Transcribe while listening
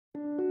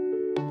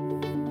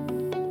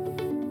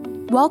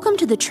Welcome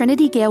to the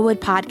Trinity Galewood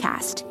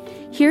podcast.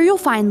 Here you'll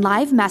find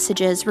live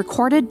messages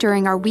recorded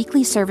during our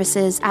weekly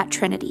services at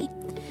Trinity.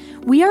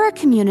 We are a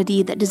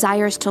community that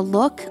desires to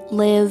look,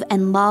 live,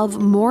 and love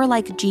more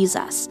like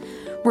Jesus.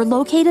 We're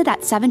located at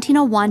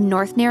 1701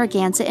 North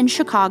Narragansett in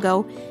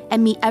Chicago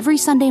and meet every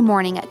Sunday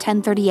morning at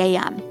 10:30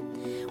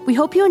 a.m. We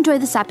hope you enjoy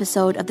this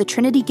episode of the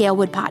Trinity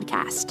Galewood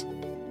podcast.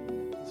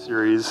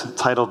 Series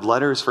titled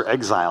Letters for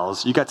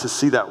Exiles. You got to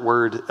see that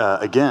word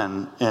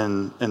again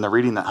in the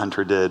reading that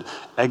Hunter did,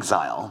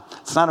 exile.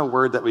 It's not a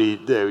word that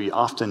we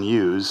often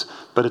use,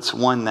 but it's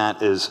one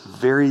that is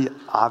very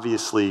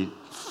obviously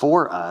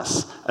for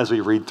us as we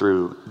read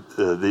through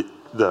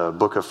the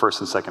book of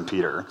 1st and 2nd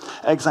Peter.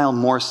 Exile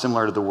more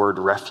similar to the word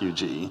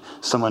refugee,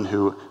 someone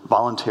who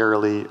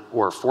voluntarily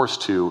or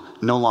forced to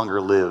no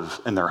longer live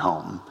in their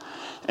home.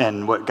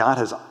 And what God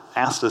has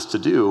asked us to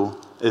do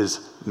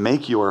is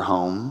make your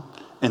home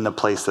in the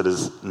place that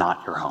is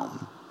not your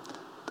home.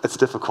 That's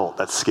difficult,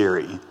 that's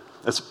scary,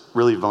 that's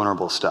really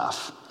vulnerable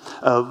stuff.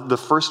 The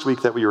first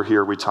week that we were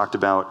here, we talked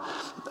about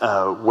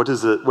what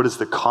is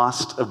the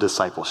cost of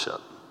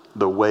discipleship,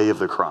 the way of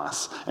the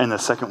cross. And the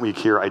second week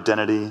here,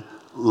 identity,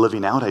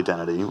 living out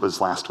identity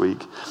was last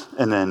week.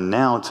 And then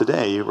now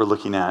today, we're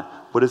looking at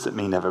what does it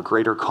mean to have a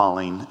greater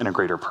calling and a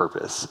greater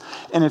purpose.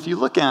 And if you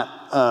look at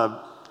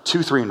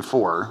 2, 3, and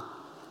 4,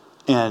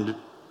 and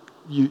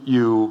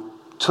you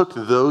took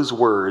those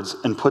words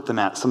and put them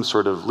at some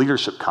sort of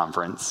leadership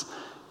conference,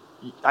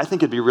 I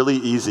think it'd be really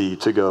easy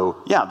to go,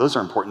 yeah, those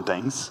are important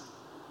things.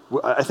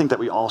 I think that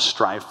we all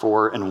strive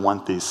for and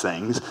want these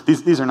things.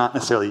 These are not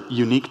necessarily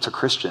unique to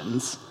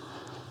Christians.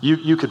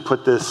 You could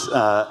put this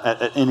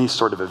at any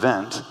sort of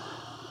event.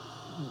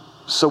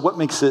 So what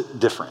makes it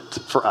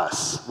different for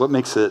us? What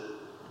makes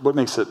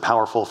it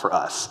powerful for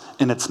us?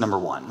 And it's number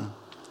one,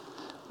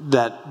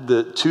 that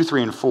the 2,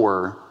 3, and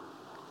 4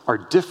 are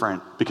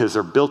different because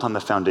they're built on the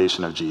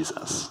foundation of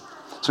Jesus.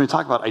 So when we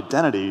talk about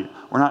identity,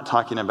 we're not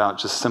talking about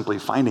just simply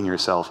finding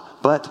yourself,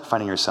 but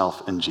finding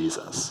yourself in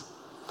Jesus.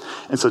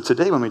 And so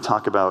today when we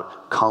talk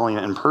about calling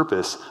and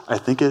purpose, I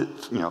think it,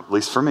 at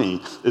least for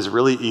me, is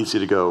really easy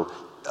to go,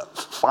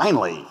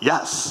 finally,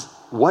 yes,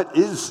 what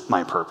is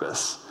my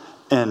purpose?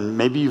 And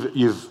maybe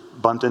you've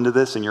bumped into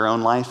this in your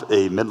own life,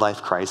 a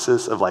midlife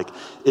crisis of like,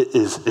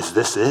 is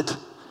this it?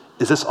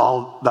 Is this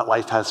all that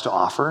life has to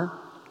offer?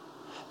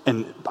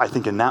 And I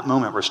think in that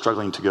moment, we're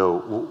struggling to go,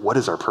 what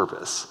is our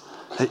purpose?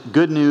 Hey,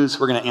 good news,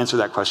 we're going to answer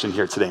that question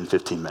here today in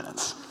 15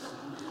 minutes.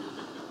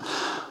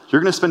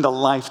 You're going to spend a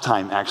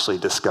lifetime actually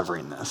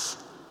discovering this.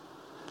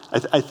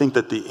 I think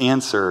that the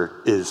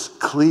answer is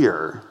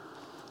clear,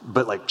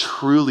 but like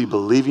truly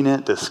believing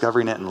it,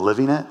 discovering it, and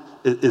living it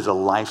is a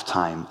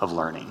lifetime of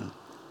learning.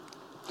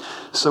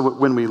 So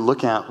when we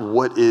look at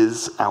what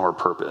is our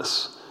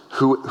purpose,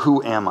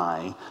 who am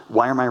I?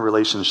 Why are my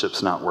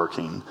relationships not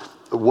working?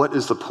 What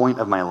is the point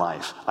of my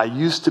life? I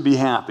used to be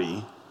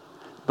happy,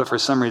 but for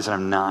some reason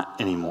I'm not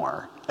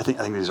anymore. I think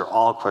these are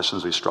all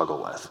questions we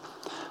struggle with.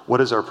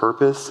 What is our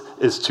purpose?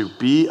 Is to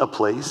be a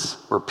place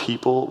where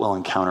people will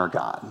encounter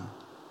God.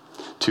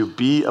 To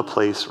be a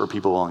place where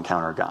people will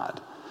encounter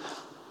God.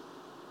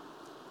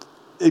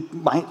 It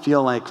might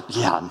feel like,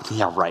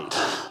 yeah, right.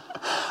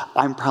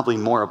 I'm probably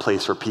more a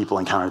place where people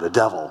encounter the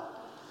devil.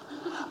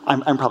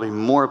 I'm probably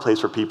more a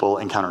place where people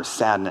encounter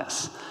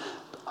sadness.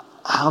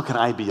 How can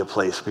I be a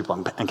place where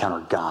people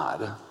encounter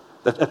God?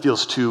 That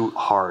feels too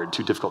hard,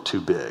 too difficult, too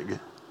big.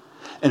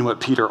 And what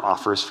Peter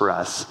offers for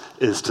us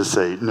is to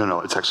say,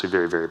 no, it's actually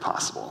very, very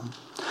possible.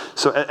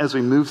 So as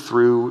we move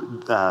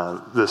through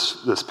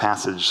this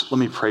passage, let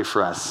me pray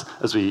for us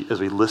as we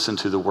listen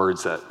to the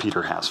words that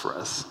Peter has for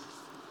us.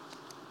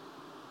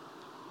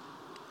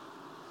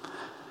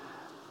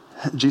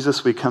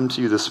 Jesus, we come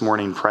to you this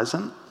morning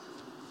present.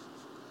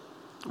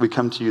 We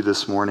come to you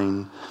this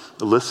morning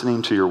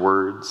listening to your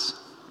words,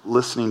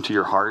 listening to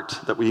your heart,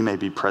 that we may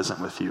be present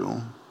with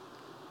you.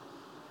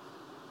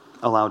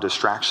 Allow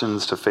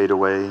distractions to fade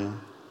away.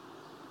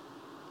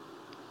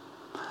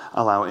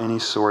 Allow any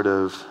sort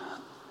of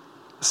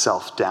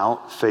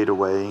self-doubt fade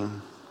away.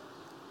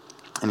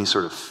 Any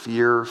sort of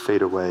fear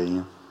fade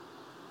away.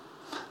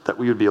 That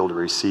we would be able to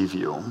receive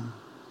you. In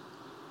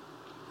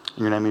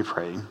your name we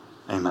pray.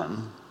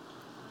 Amen.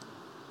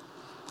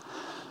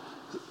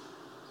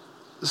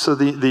 So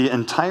the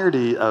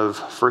entirety of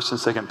 1st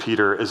and 2nd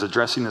Peter is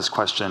addressing this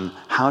question,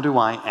 how do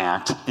I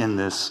act in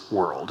this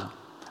world?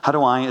 How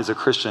do I, as a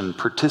Christian,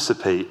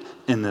 participate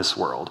in this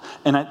world?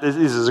 And this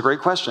is a great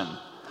question,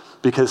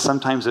 because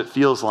sometimes it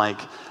feels like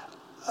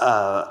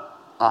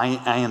I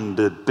am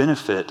the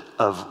benefit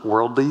of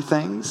worldly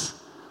things,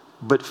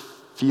 but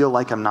feel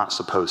like I'm not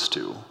supposed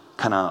to,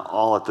 kind of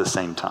all at the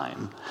same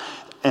time.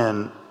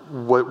 And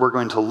what we're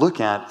going to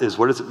look at is,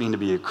 what does it mean to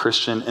be a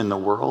Christian in the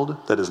world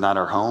that is not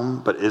our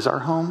home, but is our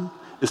home?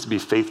 Is to be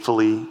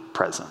faithfully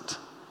present.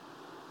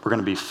 We're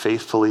going to be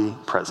faithfully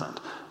present.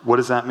 What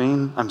does that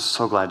mean? I'm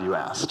so glad you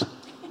asked.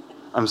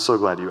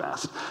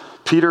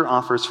 Peter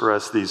offers for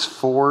us these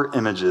 4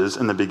 images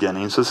in the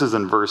beginning. So this is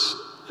in verse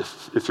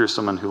if you're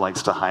someone who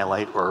likes to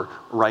highlight or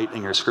write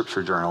in your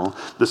scripture journal,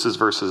 this is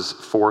verses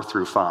 4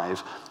 through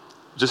 5.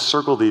 Just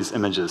circle these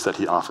images that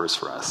he offers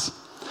for us.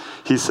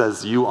 He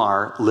says, you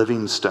are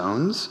living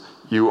stones.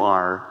 You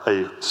are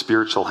a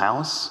spiritual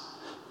house.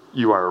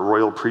 You are a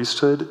royal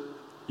priesthood.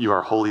 You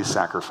are holy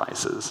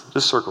sacrifices.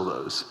 Just circle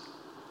those.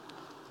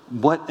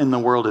 What in the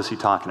world is he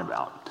talking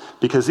about?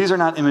 Because these are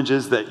not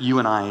images that you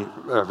and I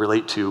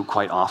relate to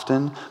quite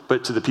often,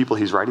 but to the people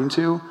he's writing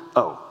to,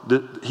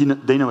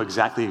 they know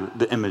exactly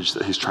the image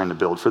that he's trying to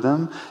build for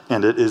them,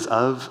 and it is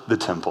of the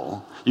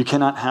temple. You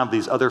cannot have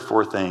these other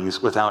four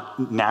things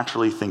without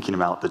naturally thinking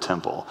about the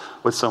temple.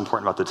 What's so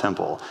important about the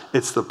temple?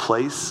 It's the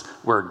place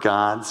where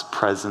God's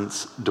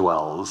presence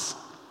dwells.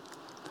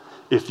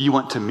 If you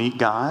want to meet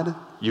God,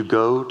 you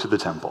go to the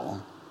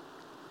temple.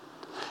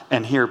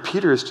 And here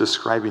Peter is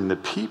describing the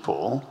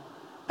people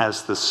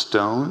as the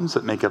stones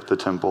that make up the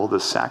temple, the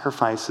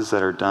sacrifices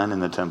that are done in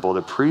the temple,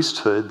 the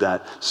priesthood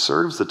that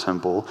serves the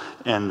temple,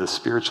 and the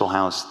spiritual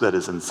house that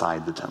is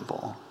inside the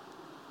temple.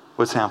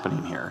 What's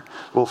happening here?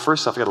 Well,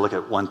 first off, we got to look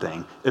at one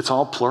thing. It's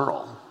all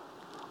plural.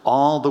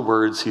 All the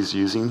words he's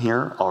using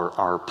here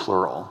are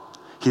plural.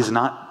 He's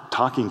not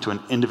talking to an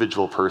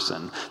individual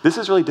person. This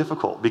is really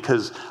difficult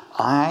because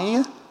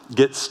I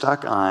get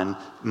stuck on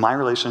my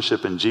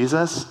relationship in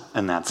Jesus,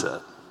 and that's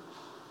it.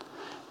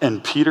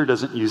 And Peter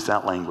doesn't use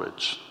that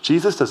language.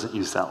 Jesus doesn't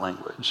use that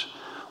language.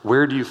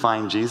 Where do you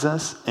find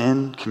Jesus?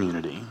 In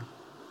community.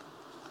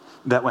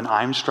 That when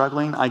I'm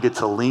struggling, I get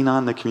to lean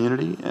on the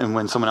community, and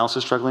when someone else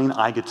is struggling,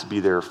 I get to be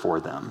there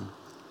for them.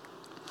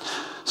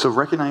 So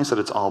recognize that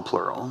it's all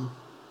plural.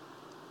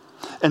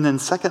 And then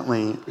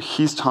secondly,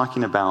 he's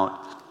talking about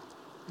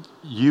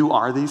you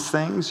are these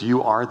things,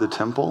 you are the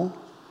temple.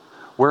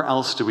 Where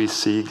else do we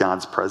see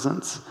God's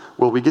presence?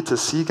 Well, we get to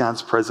see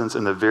God's presence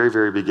in the very,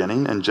 very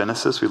beginning. In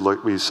Genesis,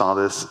 we saw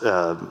this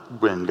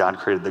when God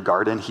created the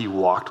garden. He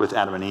walked with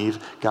Adam and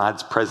Eve.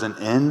 God's present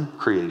in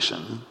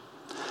creation.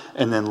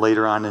 And then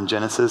later on in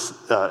Genesis,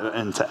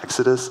 into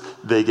Exodus,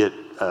 they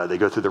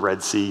go through the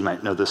Red Sea. You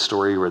might know this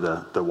story where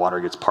the water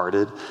gets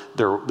parted.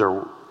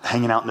 They're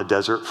hanging out in the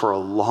desert for a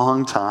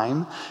long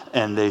time,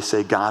 and they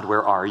say, God,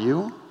 where are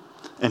you?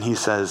 And he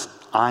says,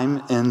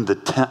 I'm in the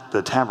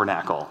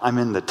tabernacle. I'm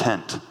in the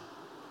tent.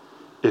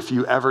 If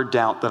you ever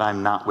doubt that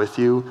I'm not with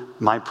you,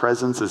 my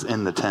presence is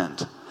in the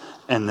tent.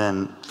 And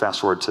then fast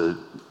forward to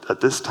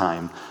at this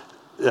time,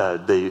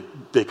 they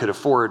could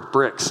afford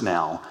bricks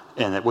now,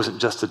 and it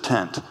wasn't just a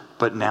tent,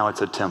 but now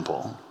it's a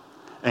temple.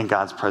 And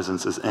God's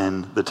presence is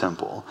in the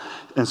temple.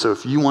 And so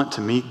if you want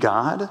to meet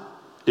God,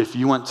 if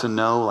you want to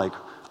know, like,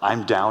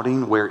 I'm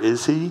doubting, where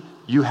is he?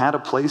 You had a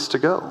place to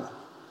go.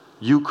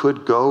 You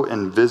could go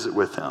and visit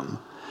with him.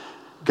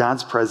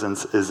 God's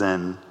presence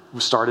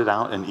started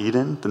out in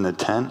Eden, then the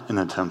tent, and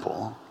the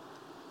temple.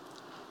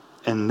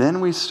 And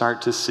then we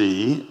start to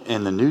see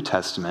in the New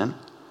Testament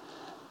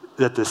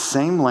that the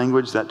same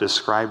language that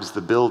describes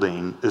the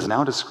building is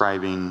now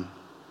describing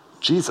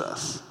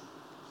Jesus.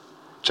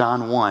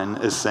 John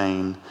 1 is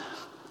saying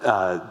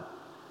that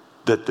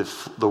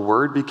the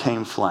Word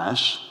became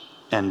flesh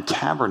and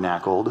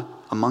tabernacled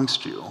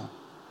amongst you.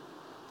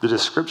 The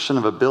description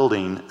of a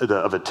building,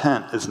 of a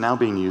tent, is now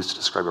being used to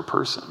describe a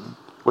person.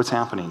 What's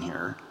happening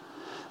here?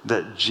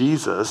 That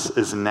Jesus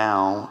is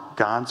now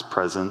God's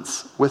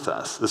presence with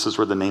us. This is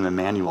where the name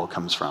Emmanuel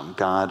comes from,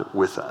 God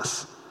with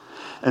us.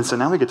 And so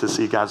now we get to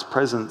see God's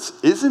presence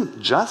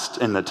isn't just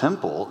in the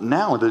temple.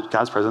 Now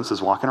God's presence is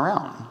walking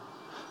around.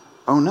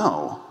 Oh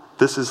no,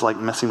 this is like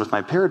messing with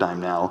my paradigm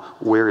now.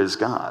 Where is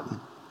God?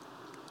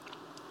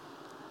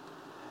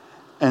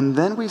 And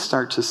then we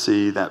start to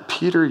see that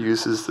Peter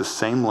uses the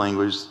same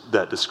language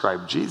that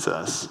described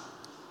Jesus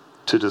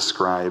to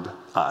describe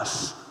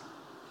us.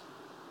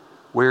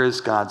 Where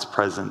is God's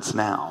presence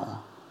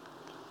now?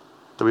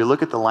 That we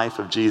look at the life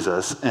of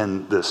Jesus,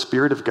 and the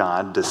Spirit of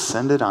God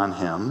descended on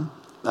him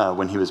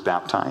when he was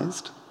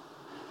baptized.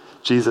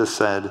 Jesus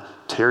said,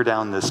 tear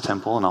down this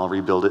temple and I'll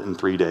rebuild it in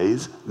 3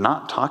 days.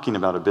 Not talking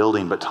about a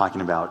building, but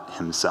talking about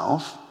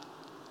himself.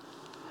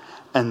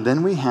 And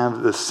then we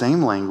have the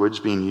same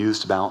language being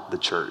used about the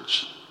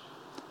church.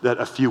 That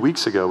a few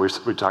weeks ago, we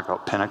talked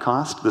about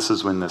Pentecost. This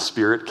is when the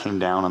Spirit came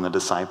down on the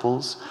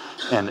disciples,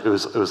 and it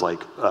was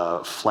like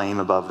a flame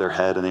above their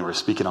head, and they were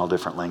speaking all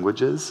different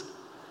languages.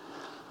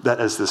 That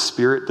as the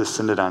Spirit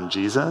descended on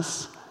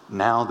Jesus,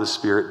 now the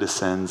Spirit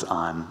descends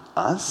on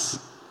us.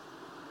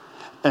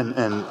 And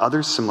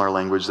other similar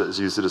language that is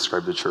used to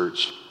describe the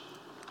church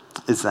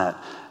is that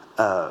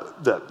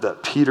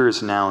Peter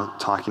is now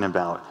talking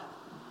about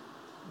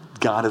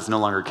God is no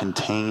longer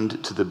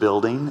contained to the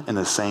building in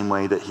the same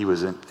way that he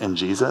was in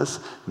Jesus.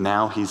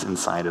 Now he's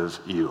inside of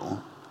you. And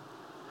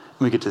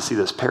we get to see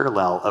this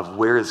parallel of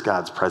where is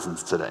God's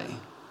presence today?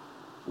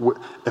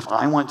 If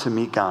I want to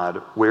meet God,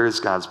 where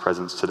is God's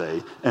presence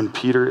today? And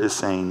Peter is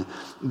saying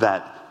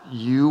that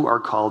you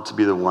are called to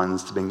be the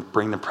ones to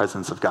bring the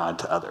presence of God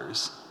to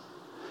others.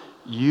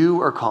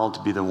 You are called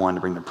to be the one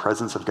to bring the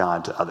presence of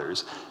God to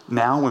others.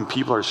 Now when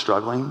people are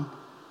struggling,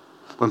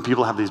 when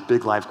people have these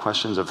big life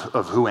questions of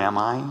who am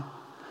I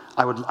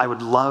I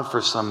would love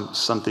for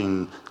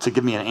something to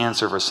give me an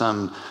answer, for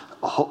some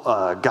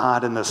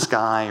God in the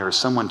sky or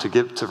someone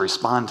to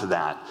respond to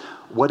that.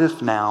 What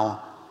if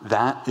now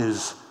that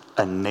is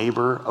a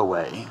neighbor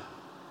away?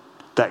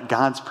 That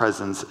God's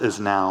presence is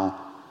now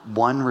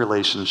one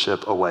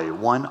relationship away,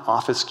 one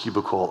office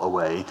cubicle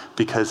away,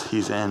 because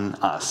he's in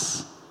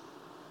us.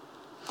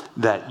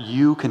 That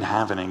you can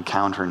have an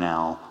encounter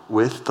now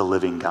with the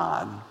living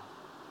God.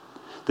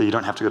 That you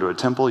don't have to go to a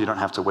temple, you don't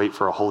have to wait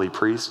for a holy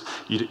priest,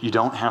 you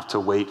don't have to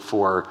wait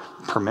for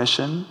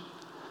permission,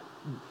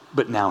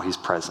 but now he's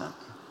present.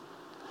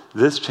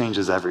 This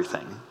changes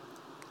everything.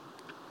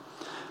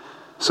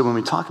 So when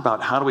we talk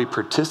about how do we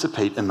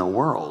participate in the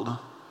world,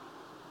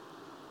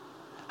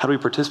 how do we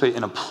participate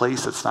in a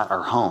place that's not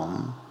our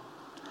home,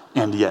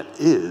 and yet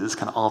is,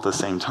 kind of all at the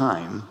same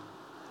time,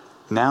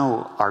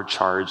 now our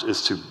charge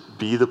is to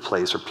be the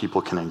place where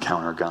people can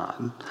encounter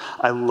God.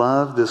 I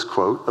love this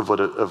quote of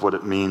what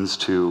it means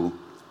to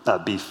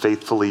be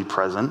faithfully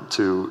present,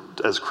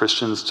 as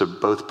Christians, to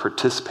both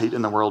participate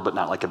in the world but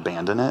not like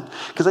abandon it.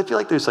 Because I feel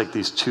like there's like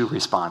these two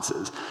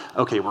responses.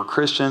 Okay, we're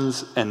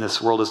Christians and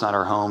this world is not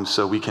our home,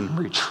 so we can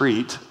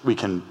retreat, we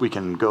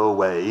can go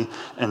away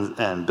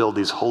and build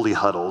these holy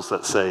huddles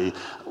that say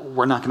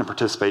we're not going to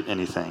participate in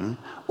anything.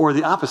 Or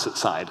the opposite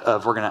side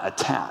of we're going to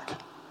attack.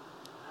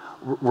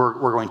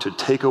 We're going to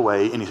take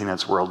away anything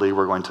that's worldly.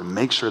 We're going to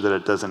make sure that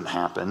it doesn't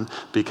happen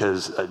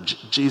because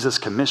Jesus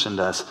commissioned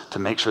us to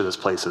make sure this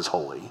place is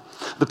holy.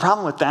 The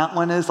problem with that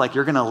one is like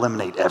you're going to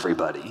eliminate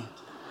everybody. And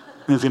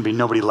there's going to be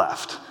nobody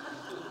left.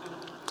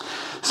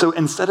 So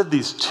instead of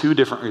these two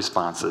different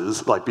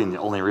responses, like being the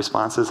only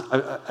responses,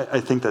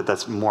 I think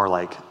that's more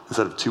like,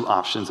 instead of two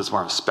options, it's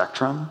more of a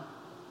spectrum.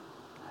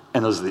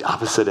 And those are the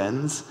opposite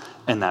ends.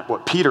 And that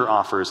what Peter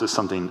offers is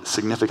something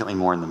significantly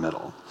more in the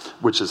middle,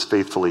 which is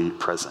faithfully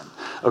present.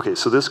 Okay,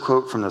 so this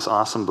quote from this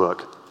awesome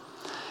book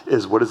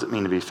is, what does it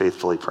mean to be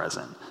faithfully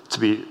present? To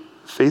be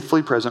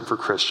faithfully present for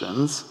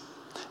Christians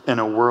in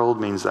a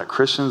world means that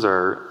Christians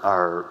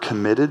are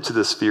committed to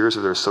the spheres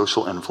of their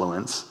social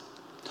influence,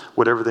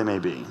 whatever they may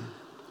be.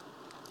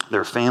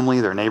 Their family,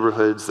 their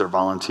neighborhoods, their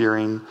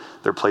volunteering,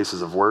 their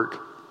places of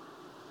work.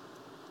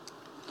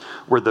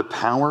 Wherever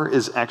power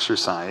is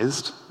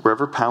exercised,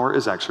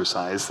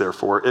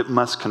 therefore, it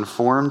must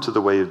conform to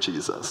the way of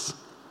Jesus.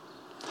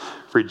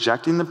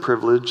 Rejecting the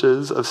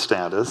privileges of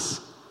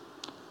status,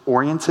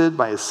 oriented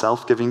by a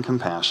self-giving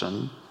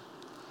compassion,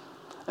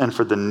 and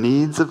for the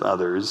needs of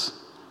others,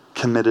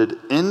 committed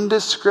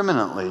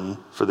indiscriminately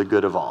for the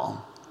good of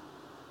all.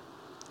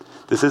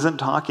 This isn't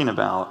talking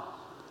about,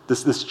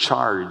 this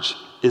charge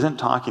isn't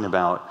talking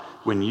about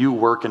when you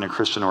work in a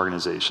Christian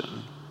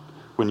organization.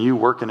 When you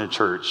work in a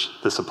church,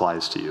 this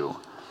applies to you.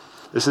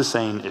 This is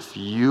saying if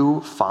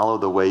you follow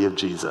the way of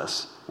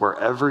Jesus,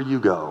 wherever you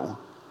go,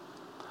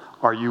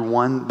 are you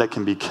one that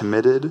can be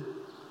committed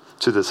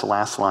to this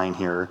last line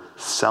here,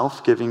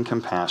 self-giving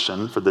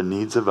compassion for the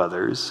needs of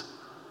others,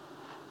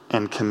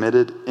 and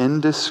committed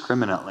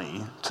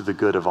indiscriminately to the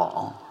good of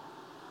all?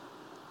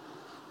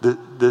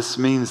 This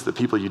means the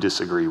people you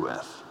disagree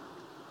with.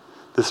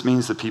 This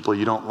means the people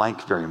you don't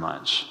like very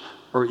much,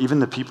 or even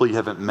the people you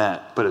haven't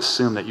met but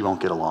assume that you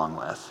won't get along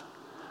with.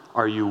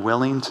 Are you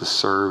willing to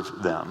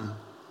serve them?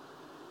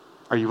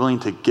 Are you willing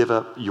to give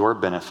up your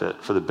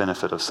benefit for the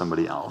benefit of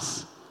somebody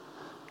else?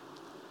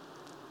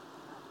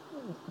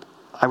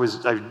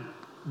 I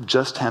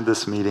just had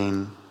this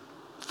meeting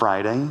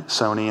Friday.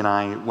 Sony and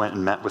I went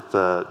and met with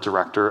the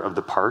director of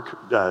the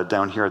park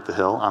down here at the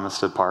Hill,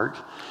 Amistad Park,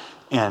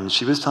 and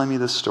she was telling me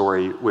this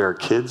story where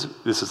kids,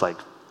 this is like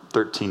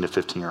 13 to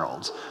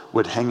 15-year-olds,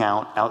 would hang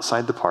out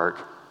outside the park,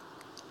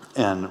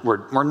 and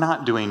we're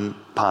not doing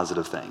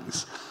positive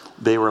things.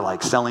 They were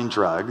like selling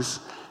drugs,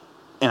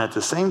 and at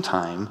the same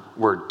time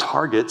were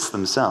targets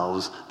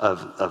themselves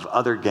of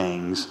other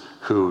gangs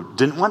who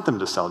didn't want them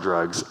to sell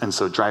drugs, and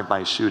so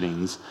drive-by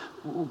shootings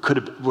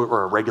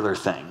were a regular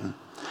thing.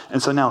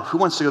 And so now who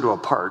wants to go to a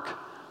park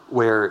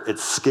where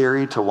it's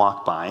scary to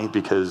walk by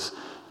because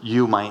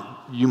you might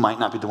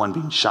not be the one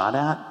being shot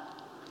at,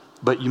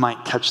 but you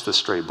might catch the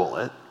stray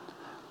bullet?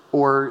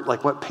 Or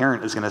like what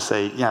parent is going to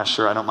say, yeah,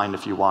 sure, I don't mind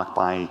if you walk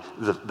by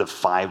the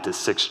 5 to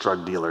 6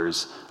 drug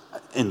dealers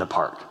in the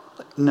park.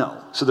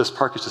 No. So this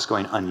park is just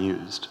going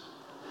unused.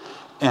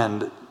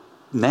 And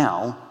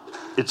now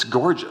it's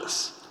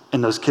gorgeous.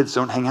 And those kids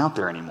don't hang out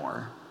there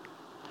anymore.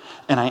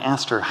 And I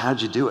asked her,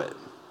 how'd you do it?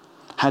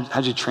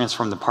 How'd you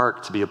transform the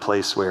park to be a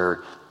place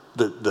where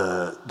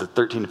the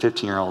 13 to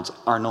 15-year-olds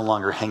are no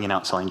longer hanging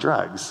out selling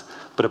drugs,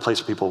 but a place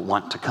where people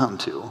want to come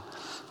to?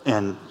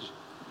 And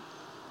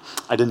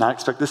I did not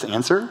expect this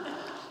answer,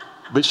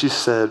 but she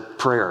said,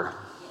 prayer.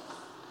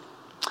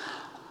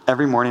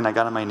 Every morning I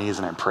got on my knees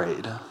and I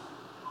prayed.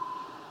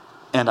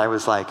 And I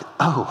was like,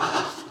 oh,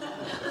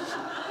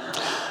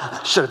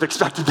 should have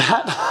expected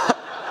that.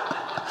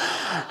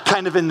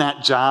 Kind of in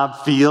that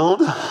job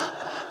field,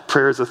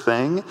 prayer is a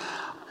thing.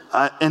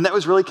 And that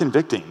was really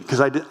convicting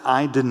because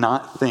I did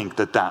not think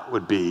that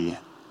would be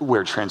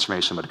where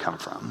transformation would come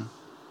from.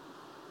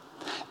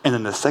 And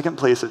then the second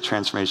place that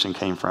transformation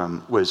came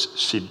from was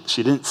she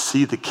didn't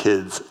see the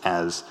kids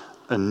as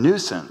a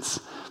nuisance,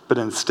 but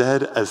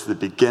instead as the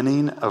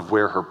beginning of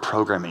where her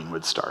programming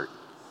would start.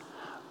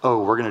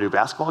 Oh, we're going to do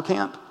basketball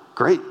camp?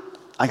 Great.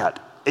 I got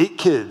 8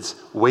 kids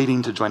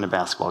waiting to join a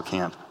basketball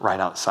camp right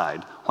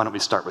outside. Why don't we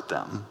start with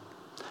them?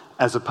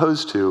 As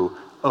opposed to,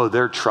 oh,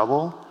 they're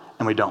trouble,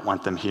 and we don't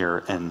want them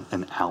here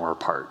in our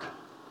park.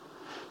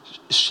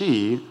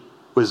 She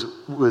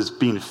was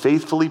being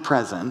faithfully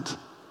present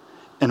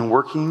and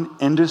working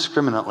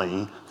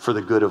indiscriminately for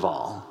the good of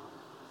all.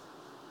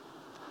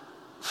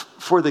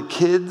 For the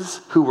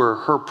kids who were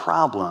her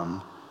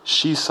problem,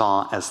 she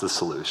saw as the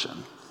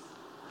solution.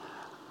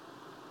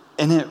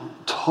 And it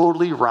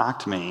totally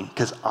rocked me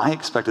because I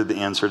expected the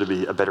answer to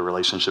be a better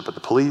relationship with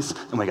the police,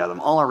 and we got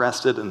them all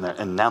arrested,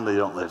 and now they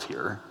don't live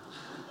here.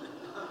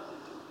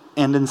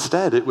 And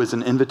instead, it was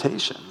an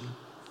invitation.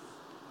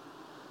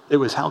 It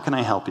was, how can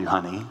I help you,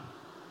 honey?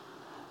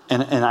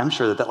 And I'm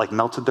sure that like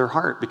melted their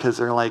heart because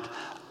they're like,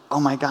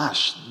 oh my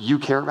gosh, you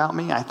care about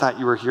me? I thought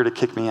you were here to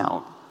kick me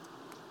out.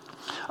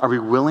 Are we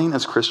willing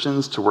as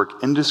Christians to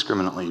work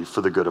indiscriminately for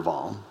the good of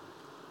all?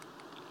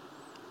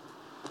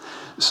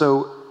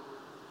 So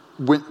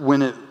what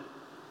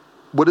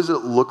does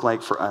it look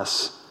like for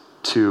us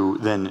to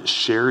then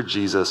share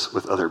Jesus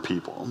with other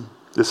people?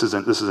 This is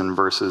in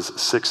verses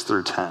 6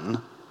 through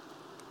 10.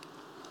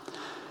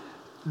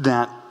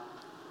 That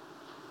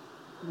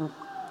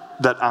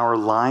our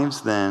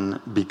lives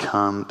then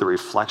become the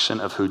reflection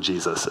of who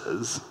Jesus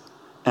is,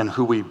 and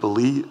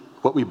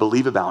what we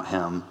believe about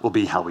him will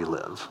be how we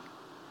live.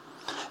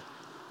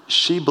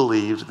 She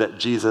believed that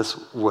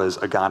Jesus was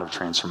a God of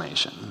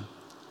transformation,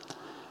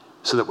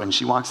 so that when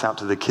she walks out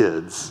to the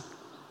kids,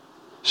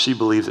 she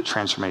believes that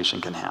transformation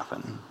can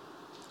happen.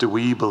 Do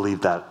we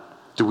believe that?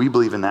 Do we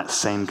believe in that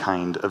same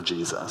kind of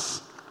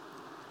Jesus?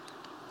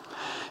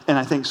 And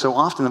I think so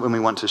often that when we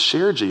want to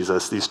share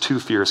Jesus, these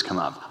two fears come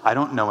up. I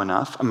don't know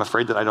enough. I'm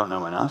afraid that I don't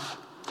know enough.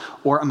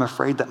 Or I'm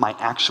afraid that my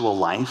actual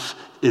life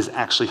is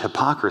actually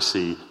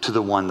hypocrisy to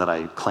the one that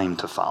I claim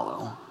to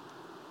follow.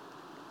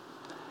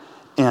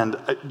 And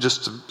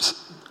just to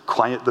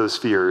quiet those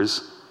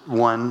fears,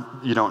 one,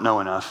 you don't know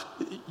enough.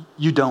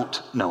 You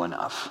don't know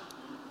enough.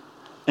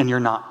 And you're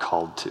not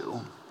called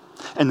to.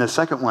 And the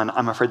second one,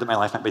 I'm afraid that my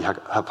life might be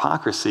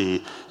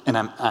hypocrisy, and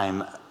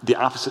I'm the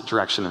opposite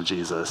direction of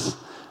Jesus.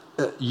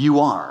 You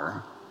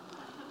are,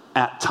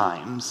 at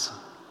times,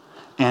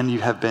 and you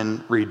have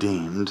been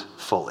redeemed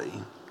fully.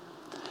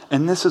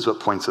 And this is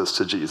what points us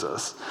to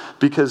Jesus.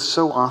 Because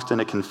so often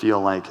it can feel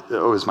like,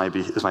 oh, is my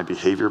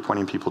behavior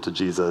pointing people to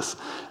Jesus?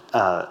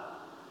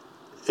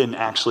 And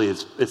actually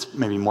it's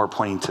maybe more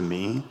pointing to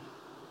me.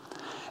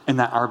 And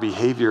that our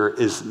behavior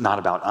is not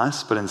about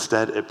us, but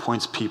instead it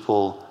points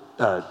people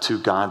to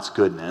God's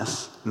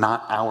goodness,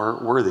 not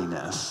our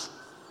worthiness.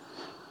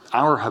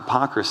 Our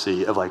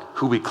hypocrisy of like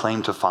who we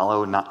claim to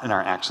follow, and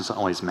our actions don't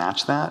always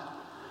match that,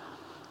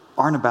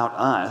 aren't about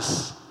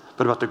us,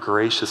 but about the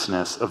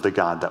graciousness of the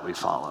God that we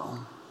follow.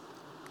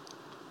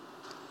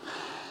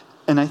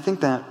 And I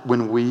think that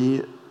when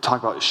we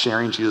talk about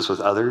sharing Jesus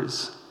with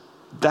others,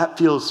 that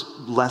feels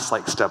less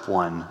like step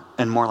 1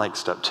 and more like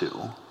step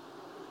 2.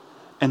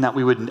 And that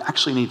we would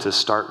actually need to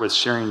start with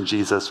sharing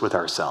Jesus with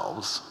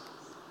ourselves.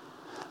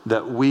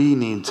 That we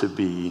need to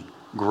be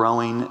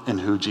growing in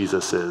who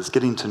Jesus is,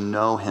 getting to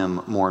know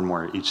him more and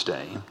more each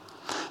day.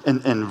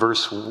 In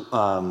verse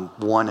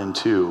 1 and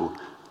 2,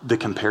 the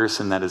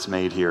comparison that is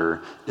made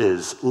here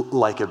is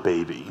like a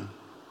baby,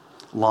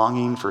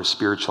 longing for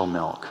spiritual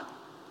milk.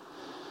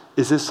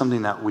 Is this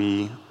something that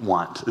we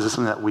want? Is this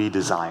something that we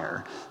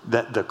desire?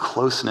 That the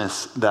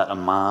closeness that a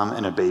mom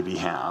and a baby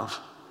have,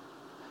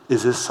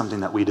 is this something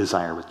that we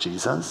desire with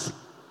Jesus?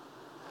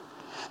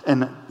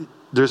 And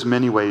there's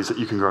many ways that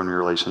you can grow in your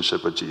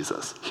relationship with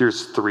Jesus.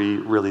 Here's 3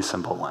 really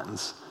simple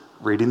ones.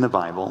 Reading the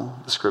Bible,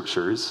 the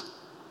scriptures,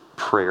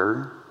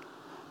 prayer,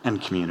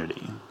 and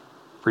community.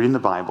 Reading the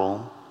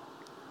Bible,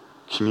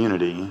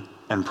 community,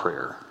 and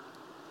prayer.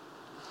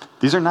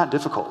 These are not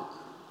difficult.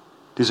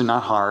 These are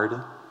not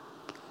hard.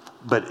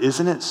 But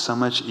isn't it so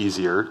much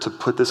easier to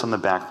put this on the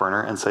back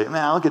burner and say,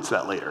 I'll get to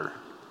that later.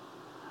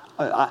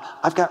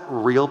 I've got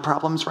real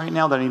problems right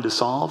now that I need to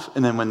solve,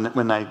 and then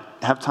when I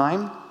have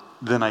time,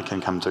 then I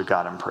can come to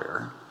God in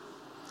prayer.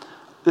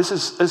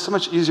 It's so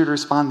much easier to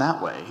respond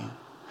that way.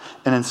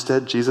 And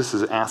instead, Jesus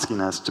is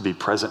asking us to be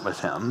present with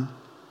him.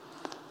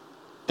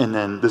 And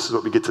then this is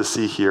what we get to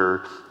see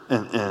here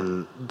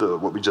in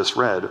what we just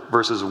read.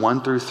 Verses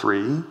 1 through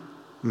 3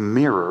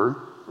 mirror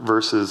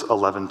verses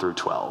 11 through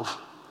 12.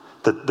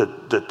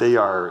 That they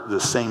are the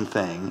same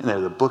thing, and they're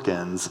the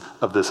bookends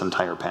of this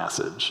entire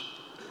passage.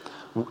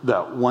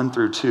 That 1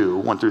 through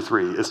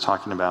 3 is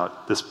talking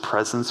about this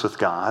presence with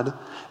God,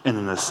 and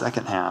then the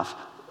second half,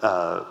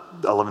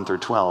 11 through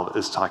 12,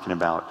 is talking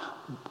about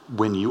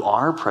when you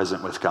are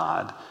present with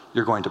God,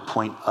 you're going to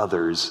point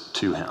others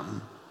to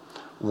him.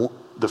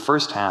 The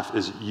first half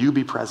is you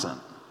be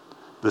present.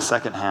 The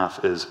second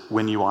half is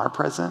when you are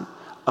present,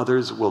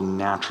 others will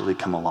naturally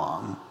come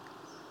along.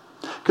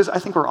 Because I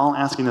think we're all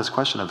asking this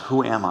question of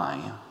who am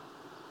I?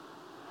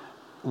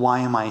 Why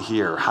am I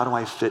here? How do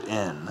I fit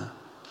in?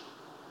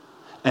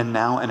 And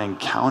now an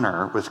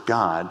encounter with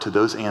God to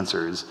those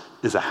answers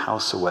is a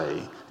house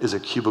away, is a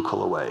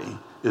cubicle away,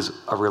 is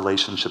a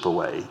relationship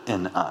away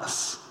in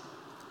us.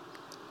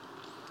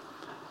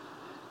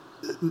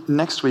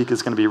 Next week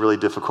is going to be really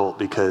difficult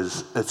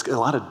because it's a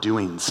lot of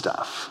doing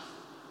stuff.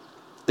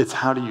 It's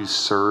how do you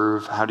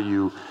serve? How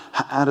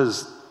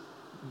does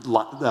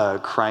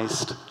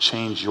Christ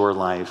change your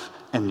life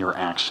and your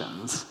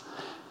actions?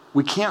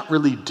 We can't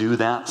really do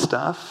that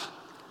stuff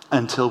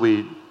until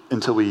we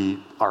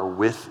are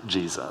with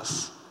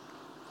Jesus,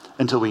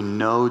 until we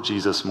know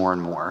Jesus more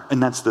and more.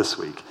 And that's this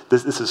week.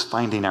 This is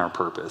finding our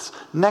purpose.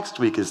 Next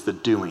week is the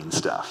doing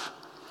stuff.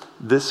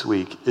 This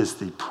week is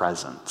the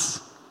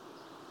presence.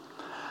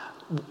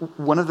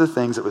 One of the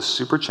things that was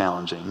super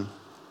challenging,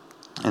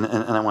 and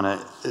I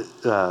want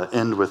to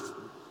end with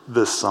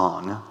this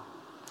song.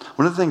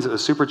 One of the things that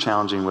was super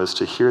challenging was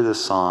to hear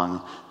this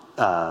song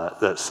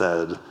that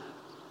said,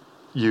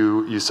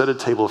 you set a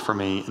table for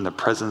me in the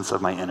presence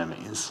of my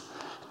enemies.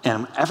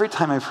 And every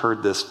time I've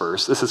heard this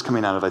verse, this is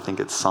coming out of, I think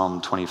it's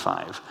Psalm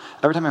 25.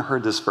 Every time I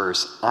heard this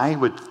verse, I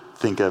would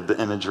think of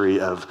the imagery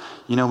of,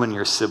 when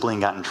your sibling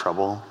got in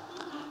trouble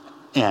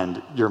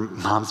and your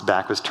mom's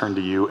back was turned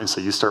to you, and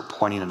so you start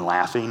pointing and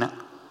laughing.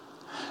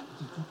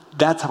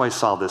 That's how I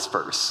saw this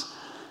verse.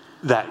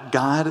 That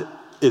God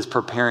is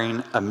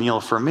preparing a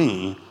meal for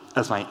me.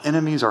 As my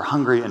enemies are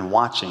hungry and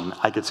watching,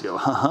 I get to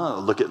go,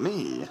 look at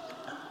me.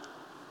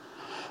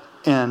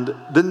 And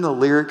then the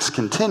lyrics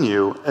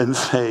continue and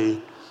say,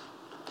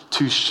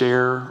 to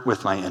share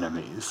with my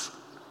enemies,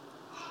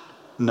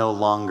 no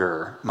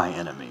longer my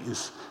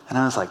enemies. And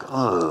I was like,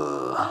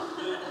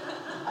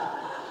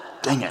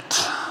 dang it.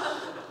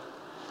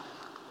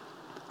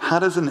 How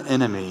does an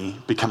enemy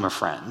become a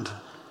friend?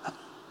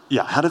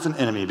 Yeah, how does an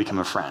enemy become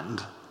a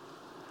friend?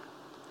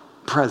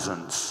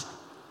 Presence,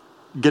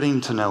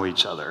 getting to know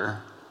each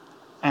other,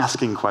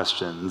 asking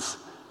questions,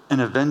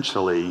 and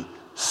eventually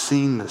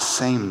seeing the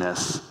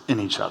sameness in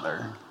each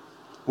other.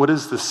 What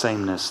is the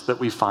sameness that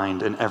we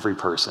find in every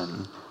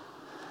person?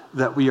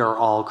 That we are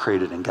all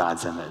created in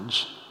God's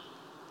image.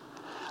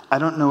 I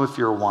don't know if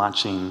you're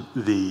watching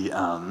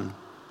the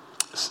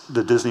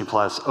Disney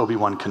Plus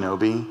Obi-Wan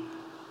Kenobi.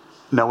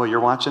 Noah, you're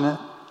watching it?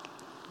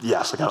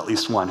 Yes, I got at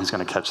least one who's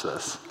going to catch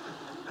this.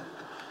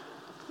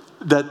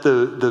 That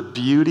the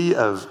beauty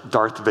of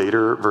Darth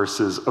Vader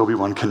versus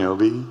Obi-Wan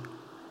Kenobi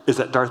is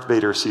that Darth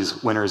Vader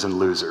sees winners and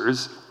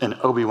losers, and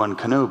Obi-Wan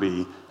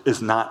Kenobi is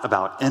not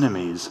about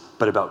enemies,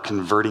 but about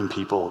converting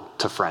people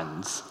to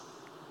friends.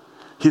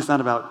 He's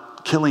not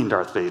about killing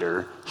Darth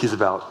Vader, he's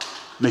about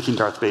making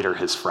Darth Vader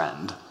his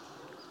friend.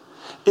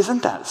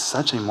 Isn't that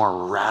such a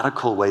more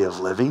radical way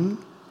of living?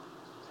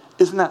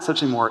 Isn't that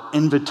such a more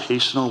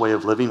invitational way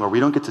of living where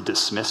we don't get to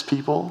dismiss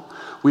people?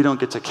 We don't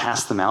get to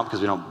cast them out because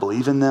we don't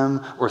believe in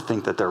them or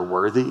think that they're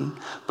worthy.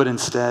 But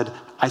instead,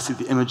 I see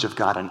the image of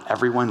God in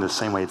everyone the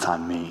same way it's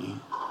on me.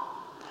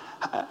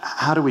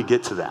 How do we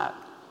get to that?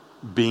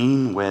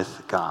 Being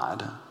with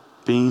God,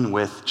 being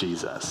with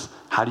Jesus.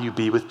 How do you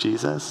be with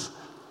Jesus?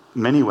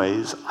 Many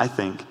ways, I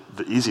think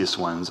the easiest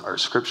ones are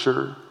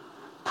scripture,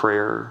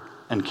 prayer,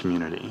 and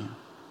community.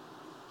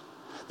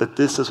 That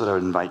this is what I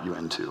would invite you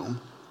into.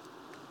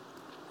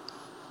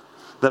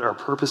 That our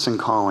purpose and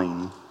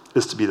calling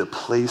is to be the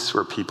place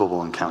where people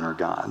will encounter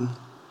God.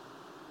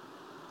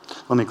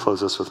 Let me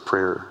close this with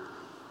prayer.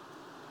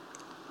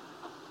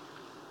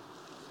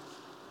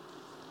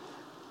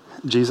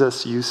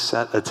 Jesus, you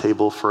set a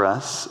table for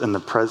us in the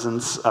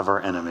presence of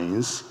our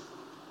enemies.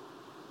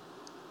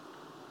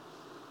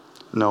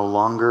 No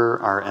longer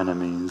our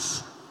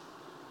enemies.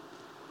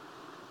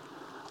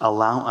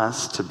 Allow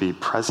us to be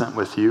present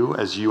with you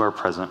as you are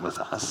present with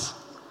us.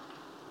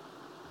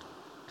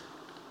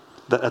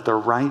 That at the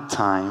right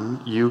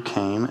time, you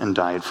came and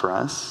died for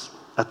us.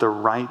 At the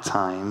right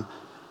time,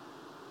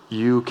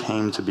 you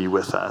came to be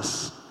with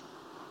us.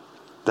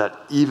 That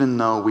even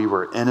though we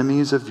were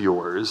enemies of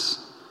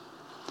yours,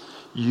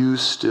 you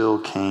still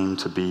came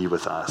to be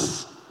with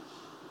us.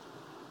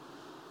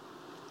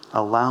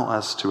 Allow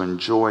us to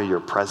enjoy your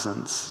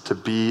presence, to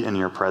be in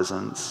your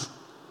presence,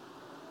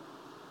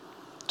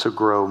 to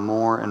grow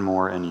more and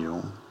more in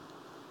you.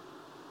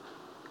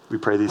 We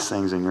pray these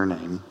things in your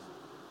name.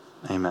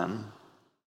 Amen.